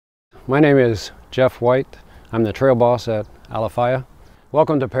My name is Jeff White. I'm the trail boss at Alafia.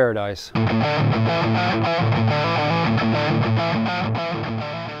 Welcome to paradise.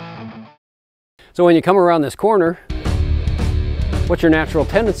 So when you come around this corner, what's your natural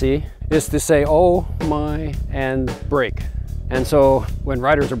tendency is to say, oh my, and brake. And so when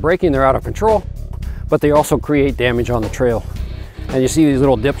riders are braking, they're out of control, but they also create damage on the trail. And you see these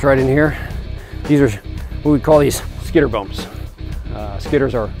little dips right in here. These are what we call these skidder bumps.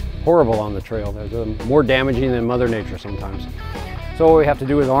 Skidders are horrible on the trail. They're more damaging than Mother Nature sometimes. So what we have to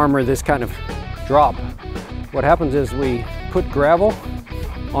do is armor this kind of drop. What happens is we put gravel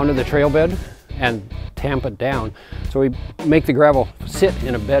onto the trail bed and tamp it down. So we make the gravel sit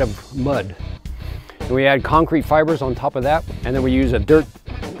in a bed of mud. And we add concrete fibers on top of that, and then we use a dirt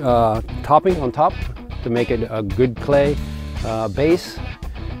topping on top to make it a good clay base,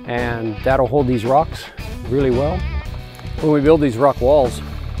 and that'll hold these rocks really well. When we build these rock walls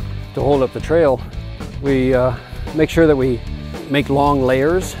to hold up the trail, we make sure that we make long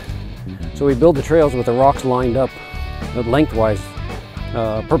layers. So we build the trails with the rocks lined up lengthwise,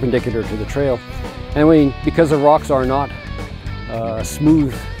 perpendicular to the trail. And because the rocks are not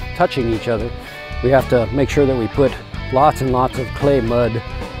smooth touching each other, we have to make sure that we put lots and lots of clay mud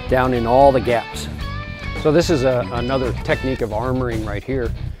down in all the gaps. So this is another technique of armoring right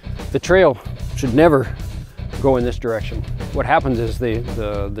here. The trail should never go in this direction. What happens is the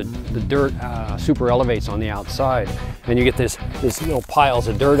dirt super elevates on the outside, and you get this little piles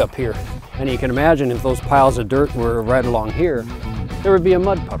of dirt up here. And you can imagine if those piles of dirt were right along here, there would be a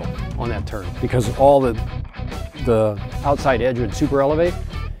mud puddle on that turn, because all the outside edge would super elevate,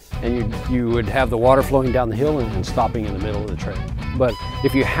 and you would have the water flowing down the hill and stopping in the middle of the trail. But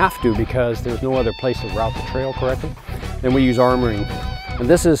if you have to, because there's no other place to route the trail correctly, then we use armoring. And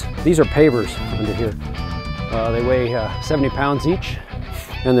these are pavers under here. They weigh 70 pounds each,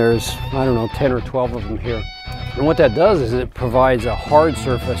 and there's, I don't know, 10 or 12 of them here. And what that does is it provides a hard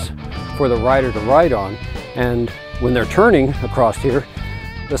surface for the rider to ride on, and when they're turning across here,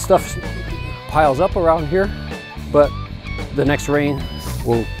 the stuff piles up around here, but the next rain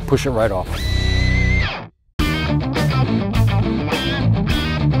will push it right off.